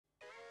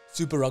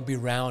Super Rugby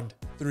Round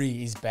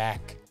 3 is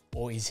back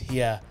or is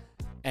here.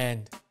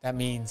 And that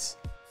means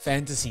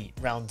Fantasy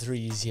Round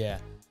 3 is here.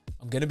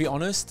 I'm going to be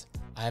honest,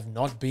 I have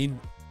not been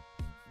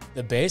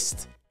the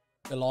best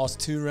the last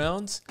 2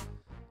 rounds.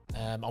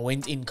 I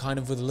went in kind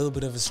of with a little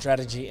bit of a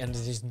strategy and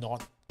it is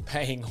not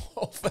paying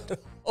off at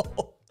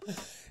all.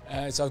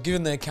 So I've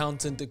given the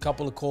accountant a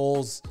couple of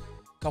calls,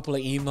 a couple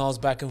of emails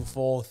back and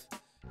forth,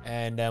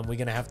 and we're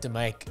going to have to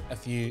make a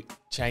few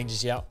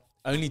changes here.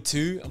 Only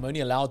 2. I'm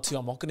only allowed 2.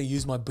 I'm not going to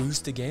use my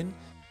boost again.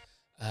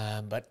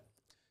 But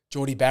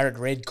Jordie Barrett,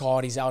 red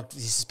card. He's out.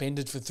 He's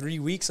suspended for 3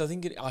 weeks. I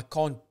think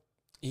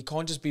he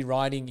can't just be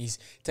riding. He's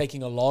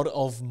taking a lot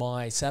of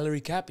my salary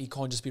cap. He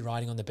can't just be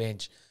riding on the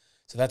bench.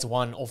 So that's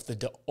one off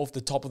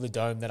the top of the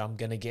dome that I'm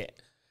going to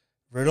get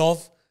rid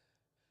of.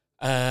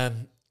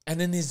 And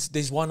then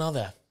there's one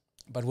other,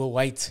 but we'll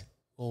wait.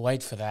 We'll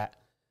wait for that.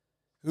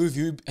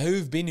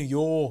 Who've been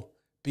your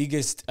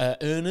biggest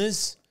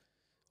earners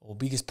or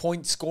biggest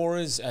point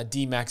scorers?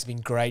 D-Mac's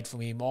been great for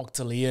me. Mark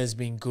Talia's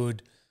been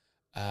good.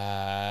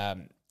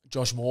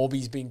 Josh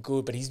Morby's been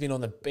good, but he's been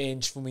on the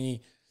bench for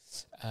me.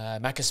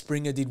 Macca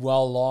Springer did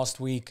well last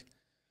week.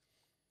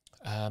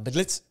 But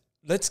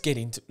let's get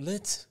into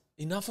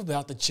enough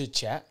about the chit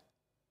chat.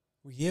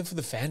 We're here for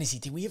the fantasy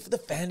team. We're here for the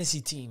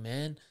fantasy team,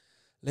 man.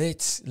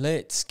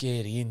 Let's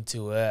get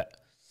into it.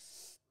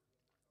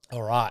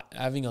 All right,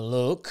 having a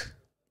look.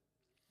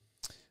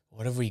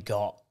 What have we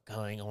got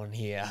going on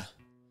here?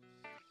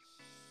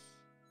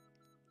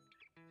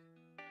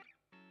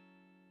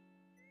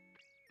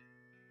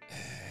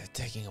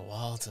 Taking a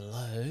while to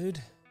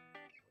load.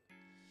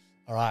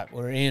 All right,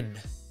 we're in.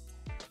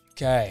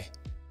 Okay.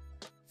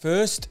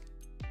 First,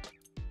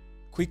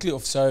 quickly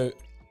off. So,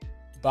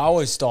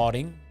 Bauer's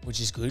starting,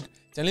 which is good.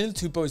 Daniel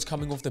Tupou is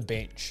coming off the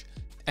bench.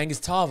 Angus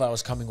Tava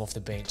is coming off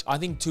the bench. I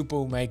think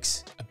Tupou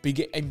makes a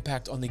bigger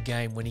impact on the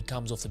game when he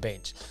comes off the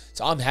bench.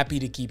 So, I'm happy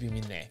to keep him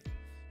in there,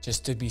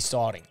 just to be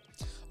starting.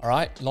 All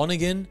right,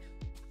 Lonergan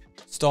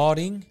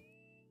starting.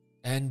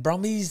 And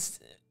Brumbies,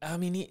 I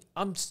mean,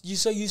 you're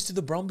so used to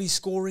the Brumbies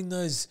scoring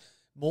those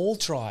maul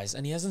tries,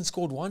 and he hasn't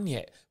scored one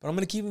yet. But I'm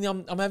going to keep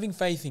him. I'm having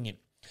faith in him.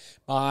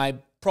 My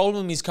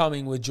problem is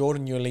coming with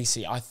Jordan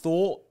Ulysses. I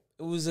thought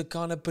it was a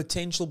kind of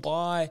potential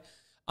buy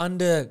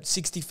under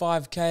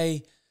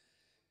 65k.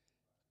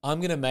 I'm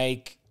going to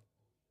make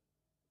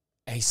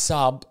a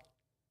sub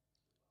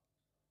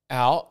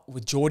out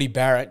with Jordie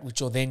Barrett,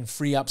 which will then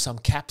free up some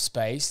cap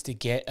space to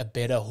get a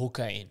better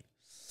hooker in.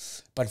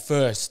 But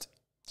first,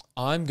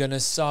 I'm going to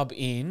sub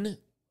in.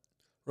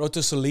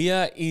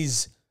 Rotosalia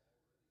is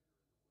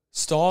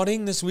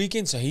starting this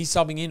weekend, so he's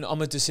subbing in.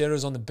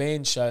 Amatasero's on the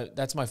bench, so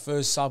that's my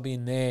first sub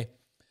in there.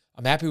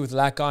 I'm happy with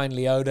Lakai and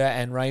Leota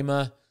and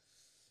Raymer.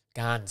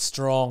 Gone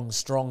strong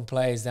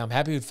players there. I'm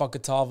happy with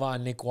Fakatava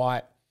and Nick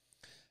White.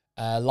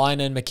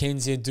 Lina and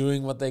Mackenzie are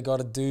doing what they got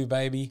to do,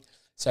 baby.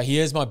 So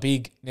here's my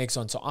big next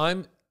one. So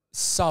I'm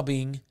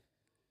subbing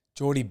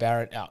Jordie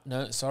Barrett out.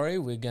 No, sorry,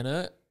 we're going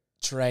to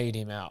trade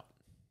him out.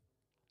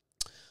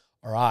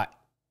 All right.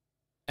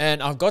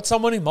 And I've got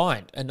someone in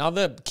mind.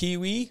 Another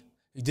Kiwi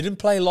who didn't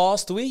play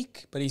last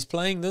week, but he's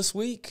playing this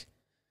week.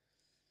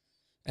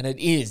 And it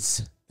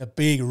is the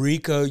big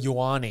Rico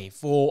Ioane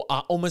for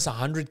almost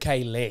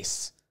 100k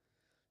less.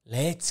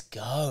 Let's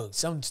go.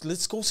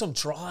 Let's score some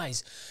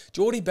tries.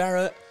 Jordie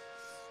Barrett,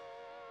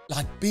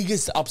 like,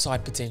 biggest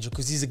upside potential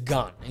because he's a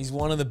gun. He's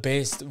one of the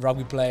best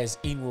rugby players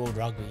in World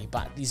Rugby.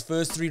 But these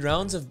first 3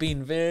 rounds have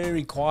been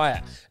very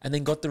quiet and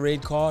then got the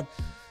red card.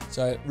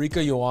 So Rico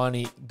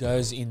Ioane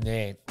goes in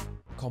there.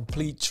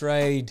 Complete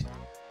trade.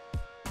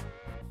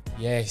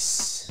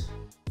 Yes.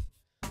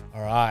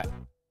 All right.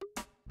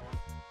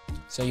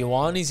 So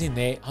Ioane's in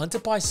there. Hunter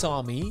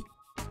Paisami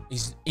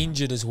is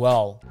injured as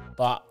well,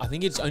 but I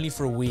think it's only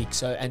for a week.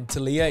 So, and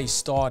Talia is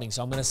starting.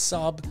 So I'm going to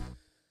sub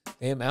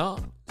them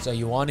out. So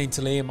Ioane and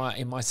Talia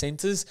in my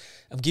centers.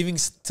 I'm giving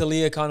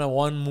Talia kind of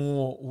one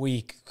more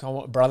week. Come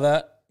on,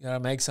 brother. You got to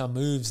make some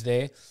moves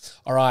there.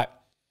 All right.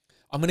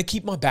 I'm going to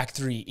keep my back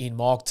 3 in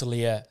Mark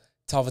Talia,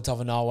 Tava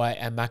Tavanawa,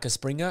 and Macca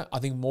Springer. I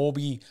think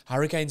Morby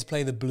Hurricanes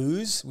play the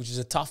Blues, which is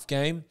a tough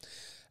game.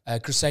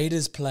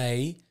 Crusaders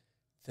play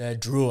the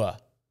Drua.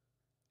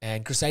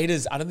 And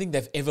Crusaders, I don't think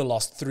they've ever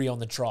lost 3 on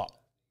the trot.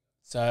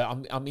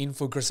 So I'm in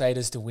for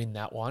Crusaders to win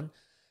that one.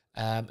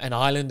 And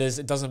Islanders,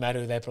 it doesn't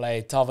matter who they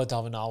play. Tava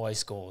Tavanawa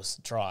scores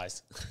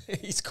tries.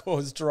 He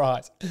scores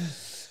tries.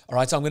 All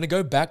right, so I'm going to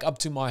go back up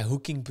to my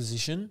hooking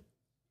position.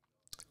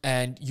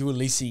 And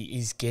Ulysses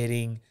is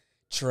getting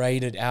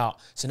traded out.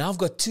 So now I've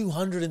got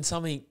 200 and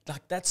something.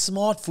 Like, that's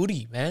smart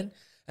footy, man.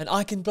 And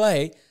I can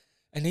play.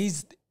 And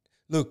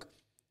look,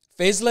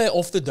 Fezler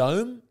off the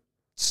dome,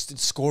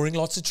 scoring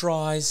lots of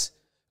tries.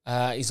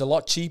 He's a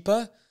lot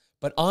cheaper.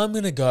 But I'm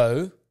going to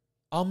go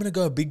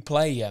a big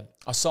play here.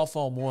 Asaf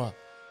Almoa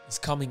is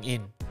coming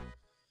in.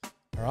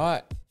 All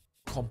right.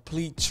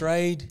 Complete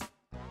trade.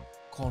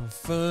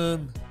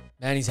 Confirm.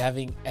 Man, he's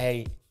having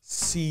a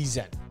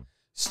season.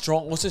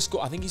 Strong. Also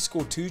scored, I think he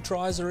scored 2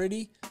 tries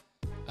already.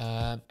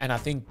 And I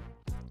think,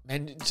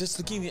 man, just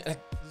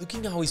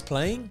looking how he's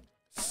playing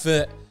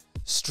for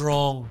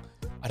strong.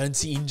 I don't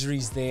see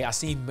injuries there. I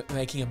see him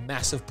making a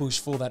massive push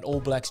for that All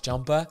Blacks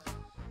jumper.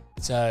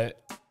 So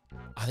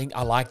I think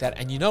I like that.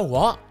 And you know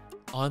what?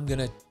 I'm going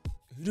to...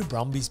 Who do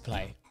Brumbies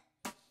play?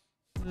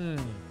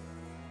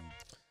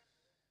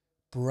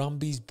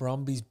 Brumbies.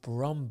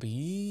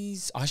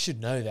 I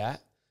should know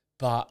that.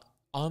 But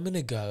I'm going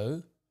to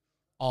go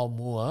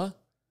Almua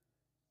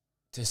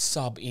to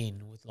sub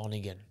in with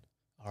Lonigan.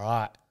 All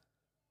right.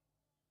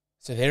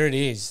 So there it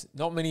is.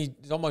 Not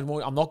much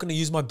more. I'm not going to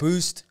use my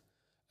boost.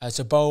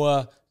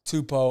 Saboa,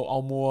 Tupou,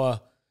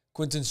 Almua,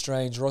 Quinton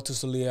Strange,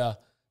 Rotosalia,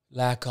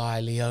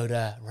 Lakai,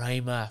 Leota,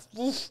 Raymer.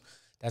 Oof,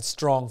 that's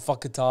strong.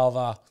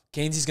 Fakatava.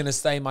 Kenzie's going to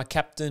stay my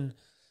captain.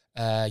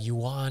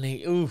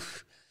 Ioane.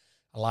 Oof.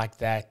 I like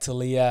that.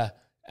 Talia.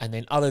 And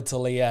then other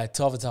Talia,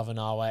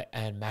 Tovatavanawa,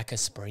 and Maka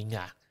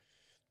Springer.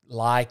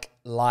 Like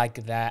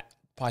that.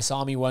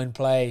 Paisami won't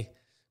play,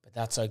 but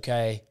that's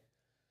okay.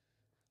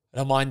 I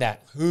don't mind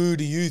that. Who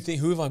do you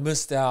think? Who have I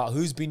missed out?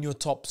 Who's been your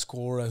top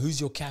scorer? Who's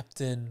your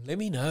captain? Let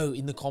me know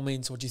in the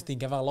comments what you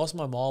think. Have I lost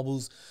my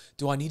marbles?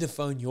 Do I need to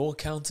phone your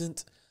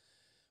accountant?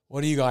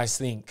 What do you guys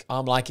think?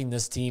 I'm liking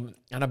this team.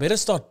 And I better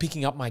start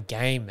picking up my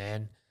game,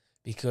 man,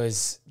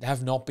 because they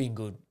have not been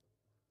good.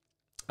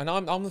 And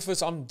I'm the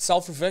first. I'm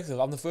self-reflective.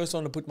 I'm the first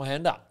one to put my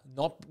hand up.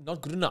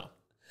 Not good enough.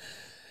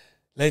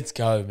 Let's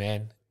go,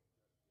 man.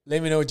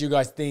 Let me know what you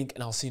guys think,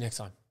 and I'll see you next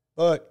time.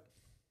 Bye.